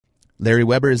Larry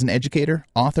Weber is an educator,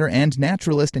 author, and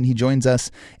naturalist, and he joins us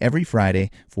every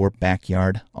Friday for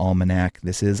Backyard Almanac.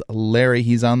 This is Larry.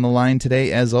 He's on the line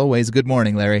today, as always. Good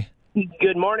morning, Larry.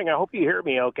 Good morning. I hope you hear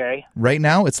me okay. Right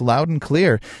now, it's loud and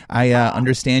clear. I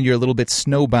understand you're a little bit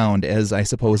snowbound, as I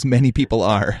suppose many people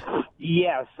are.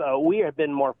 Yes, we have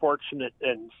been more fortunate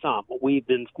than some. We've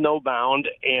been snowbound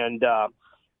and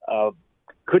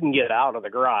couldn't get out of the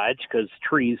garage because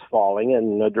trees falling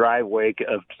and the driveway,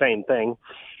 same thing.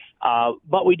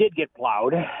 But we did get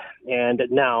plowed, and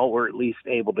now we're at least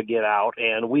able to get out,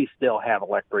 and we still have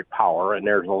electric power, and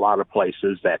there's a lot of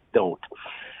places that don't.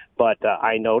 But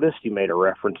I noticed you made a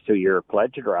reference to your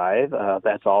pledge drive.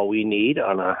 That's all we need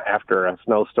after a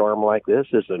snowstorm like this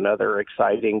is another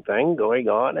exciting thing going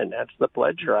on, and that's the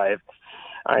pledge drive.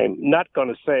 I'm not going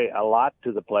to say a lot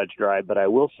to the pledge drive, but I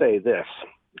will say this.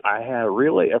 I have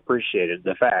really appreciated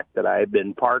the fact that I've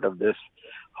been part of this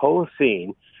whole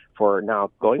scene for now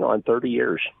going on 30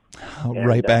 years.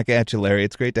 Right back at you, Larry.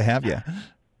 It's great to have you.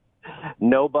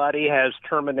 Nobody has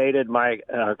terminated my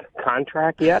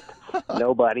contract yet.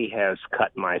 Nobody has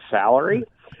cut my salary.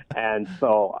 And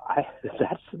so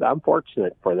I'm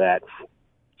fortunate for that.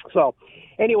 So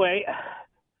anyway,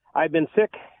 I've been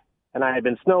sick and I've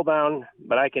been snowbound,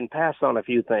 but I can pass on a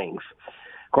few things.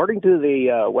 According to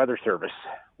the Weather Service,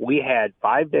 we had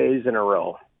 5 days in a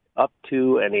row up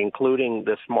to and including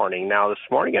this morning. Now, this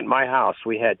morning at my house,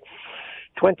 we had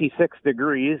 26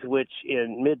 degrees, which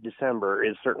in mid-December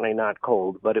is certainly not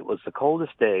cold, but it was the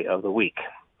coldest day of the week.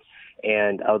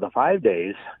 And of the 5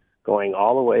 days, going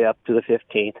all the way up to the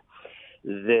 15th,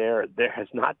 there has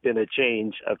not been a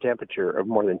change of temperature of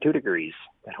more than 2 degrees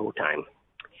that whole time.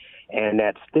 And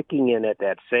that's sticking in at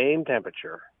that same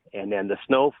temperature. And then the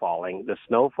snow falling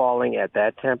at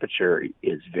that temperature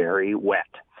is very wet.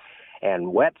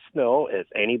 And wet snow, as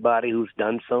anybody who's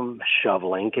done some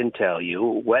shoveling can tell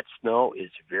you, wet snow is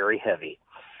very heavy.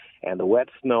 And the wet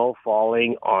snow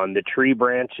falling on the tree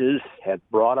branches has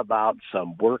brought about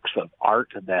some works of art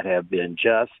that have been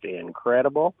just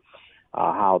incredible,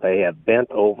 how they have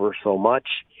bent over so much.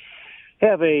 I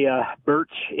have a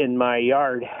birch in my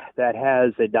yard that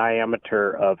has a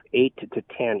diameter of 8 to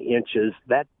 10 inches.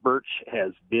 That birch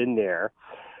has been there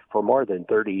for more than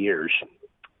 30 years.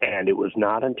 And it was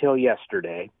not until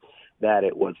yesterday that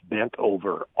it was bent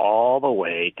over all the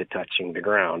way to touching the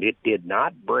ground. It did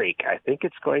not break. I think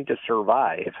it's going to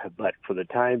survive, but for the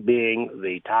time being,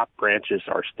 the top branches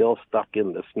are still stuck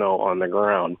in the snow on the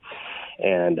ground.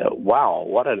 And wow,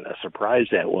 what a surprise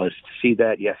that was to see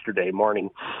that yesterday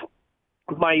morning.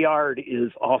 My yard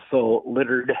is also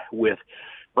littered with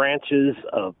branches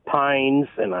of pines,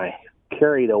 and I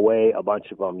carried away a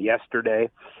bunch of them yesterday.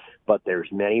 But there's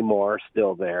many more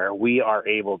still there. We are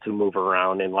able to move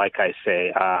around, and like I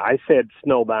say, I said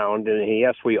snowbound, and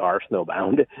yes, we are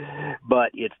snowbound, but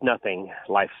it's nothing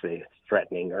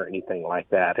life-threatening or anything like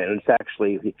that. And it's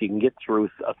actually, if you can get through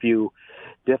a few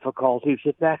difficulties,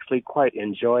 it's actually quite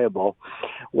enjoyable.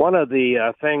 One of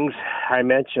the things I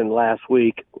mentioned last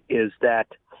week is that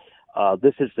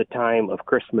this is the time of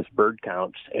Christmas bird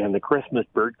counts, and the Christmas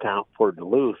bird count for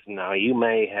Duluth. Now, you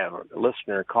may have a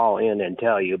listener call in and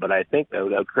tell you, but I think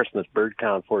the Christmas bird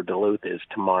count for Duluth is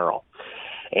tomorrow.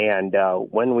 And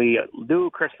when we do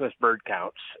Christmas bird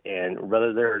counts, and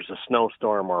whether there's a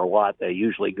snowstorm or what, they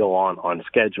usually go on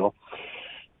schedule,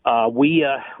 we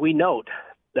note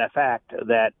the fact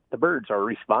that the birds are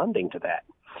responding to that.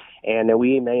 And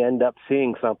we may end up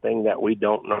seeing something that we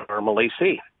don't normally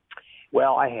see.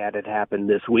 Well, I had it happen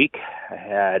this week. I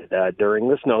had, during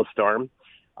the snowstorm,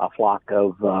 a flock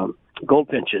of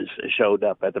goldfinches showed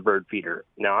up at the bird feeder.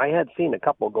 Now, I had seen a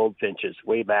couple of goldfinches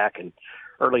way back in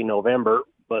early November,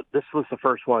 but this was the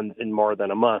first one in more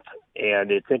than a month.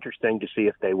 And it's interesting to see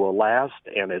if they will last.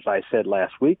 And as I said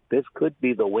last week, this could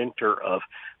be the winter of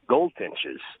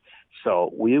goldfinches.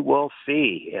 So we will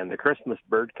see. And the Christmas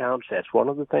bird counts, that's one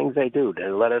of the things they do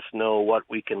to let us know what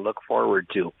we can look forward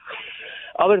to.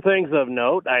 Other things of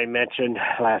note, I mentioned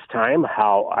last time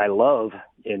how I love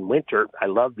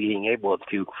being able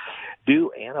to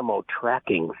do animal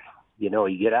tracking. You know,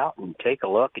 you get out and take a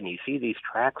look and you see these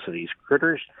tracks of these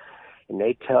critters, and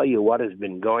they tell you what has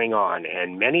been going on.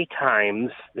 And many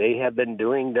times they have been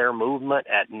doing their movement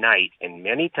at night, and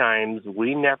many times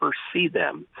we never see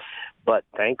them. But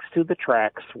thanks to the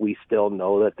tracks, we still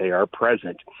know that they are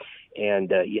present.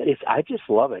 And I just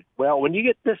love it. Well, when you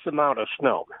get this amount of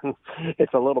snow,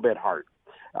 it's a little bit hard.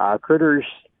 Critters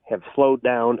have slowed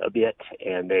down a bit,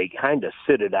 and they kind of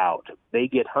sit it out. They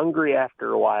get hungry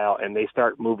after a while, and they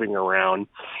start moving around.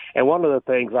 And one of the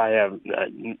things I have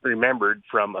remembered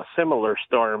from a similar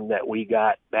storm that we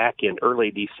got back in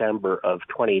early December of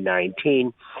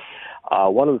 2019,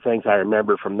 One of the things I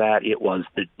remember from that, it was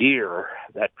the deer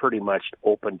that pretty much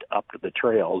opened up the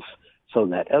trails so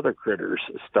that other critters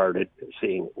started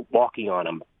walking on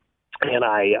them. And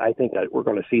I think that we're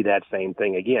going to see that same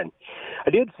thing again. I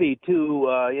did see two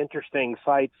interesting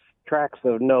tracks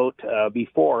of note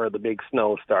before the big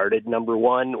snow started. Number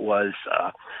one was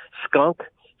skunk.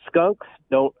 Skunks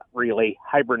don't really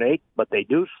hibernate, but they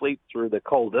do sleep through the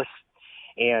coldest.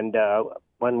 And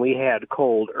when we had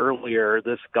cold earlier,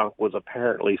 this skunk was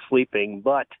apparently sleeping,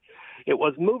 but it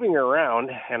was moving around,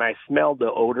 and I smelled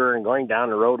the odor, and going down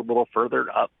the road a little further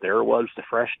up, there was the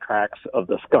fresh tracks of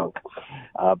the skunk.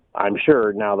 I'm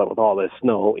sure now that with all this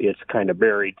snow, it's kind of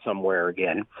buried somewhere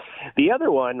again. The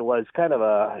other one was kind of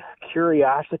a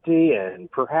curiosity and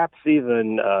perhaps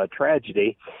even a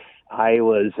tragedy. I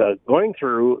was going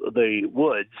through the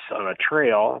woods on a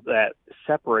trail that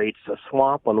separates a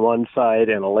swamp on one side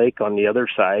and a lake on the other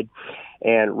side.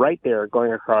 And right there,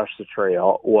 going across the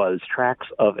trail, was tracks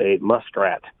of a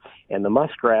muskrat. And the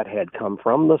muskrat had come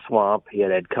from the swamp.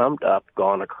 It had come up,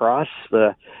 gone across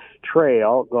the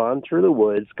trail, gone through the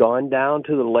woods, gone down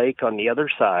to the lake on the other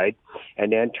side,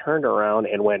 and then turned around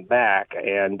and went back.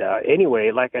 And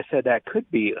anyway, like I said, that could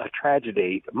be a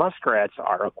tragedy. Muskrats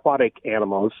are aquatic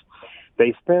animals.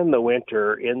 They spend the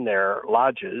winter in their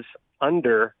lodges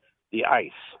under the ice,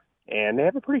 and they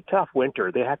have a pretty tough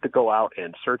winter. They have to go out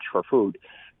and search for food.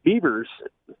 Beavers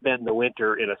spend the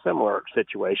winter in a similar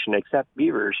situation, except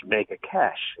beavers make a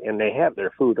cache, and they have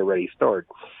their food already stored.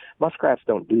 Muskrats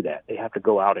don't do that. They have to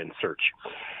go out and search.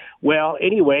 Well,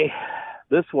 anyway,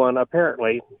 this one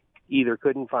apparently either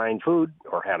couldn't find food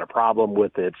or had a problem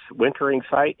with its wintering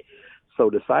site, so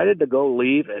decided to go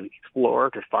leave and explore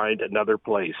to find another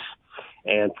place.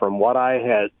 And from what I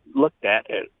had looked at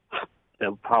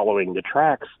and following the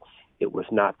tracks, it was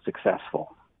not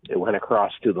successful. It went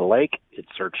across to the lake. It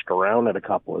searched around at a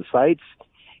couple of sites.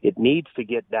 It needs to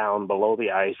get down below the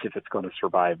ice if it's going to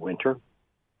survive winter.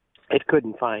 It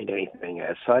couldn't find anything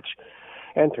as such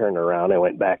and turned around and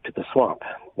went back to the swamp.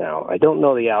 Now, I don't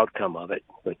know the outcome of it,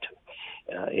 but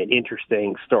an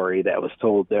interesting story that was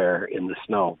told there in the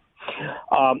snow.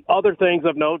 Other things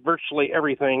of note, virtually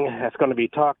everything that's going to be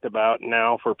talked about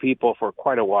now for people for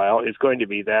quite a while is going to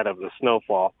be that of the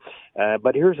snowfall.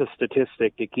 But here's a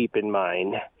statistic to keep in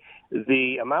mind.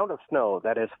 The amount of snow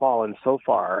that has fallen so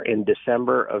far in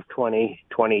December of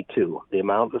 2022, the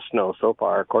amount of snow so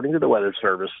far, according to the Weather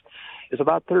Service, is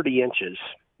about 30 inches.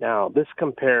 Now, this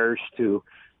compares to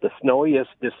the snowiest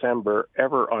December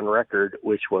ever on record,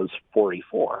 which was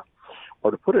 44.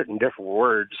 Or to put it in different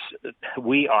words,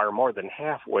 we are more than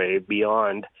halfway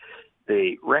beyond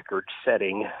the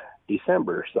record-setting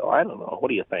December. So I don't know. What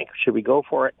do you think? Should we go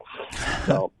for it?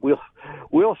 So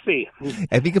we'll see.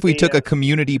 I think if we took a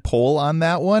community poll on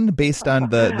that one, based on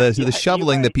the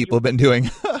shoveling that people have been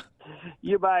doing.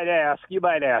 You might ask,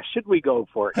 should we go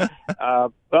for it?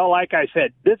 Well, like I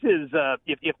said, this is,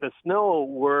 if the snow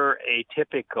were a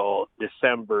typical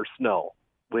December snow,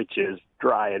 which is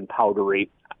dry and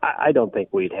powdery, I don't think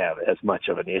we'd have as much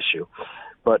of an issue.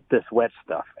 But this wet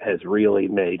stuff has really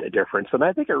made a difference. And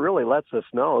I think it really lets us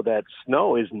know that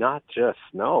snow is not just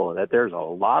snow, that there's a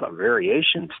lot of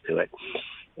variations to it.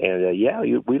 And,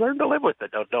 we learn to live with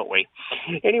it, don't we?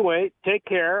 Anyway, take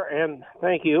care, and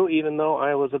thank you, even though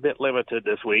I was a bit limited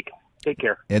this week. Take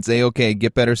care. It's A-okay.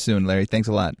 Get better soon, Larry. Thanks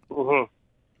a lot. Mm-hmm.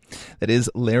 That is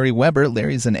Larry Weber.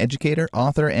 Larry's an educator,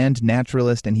 author, and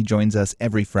naturalist, and he joins us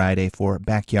every Friday for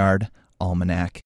Backyard Almanac.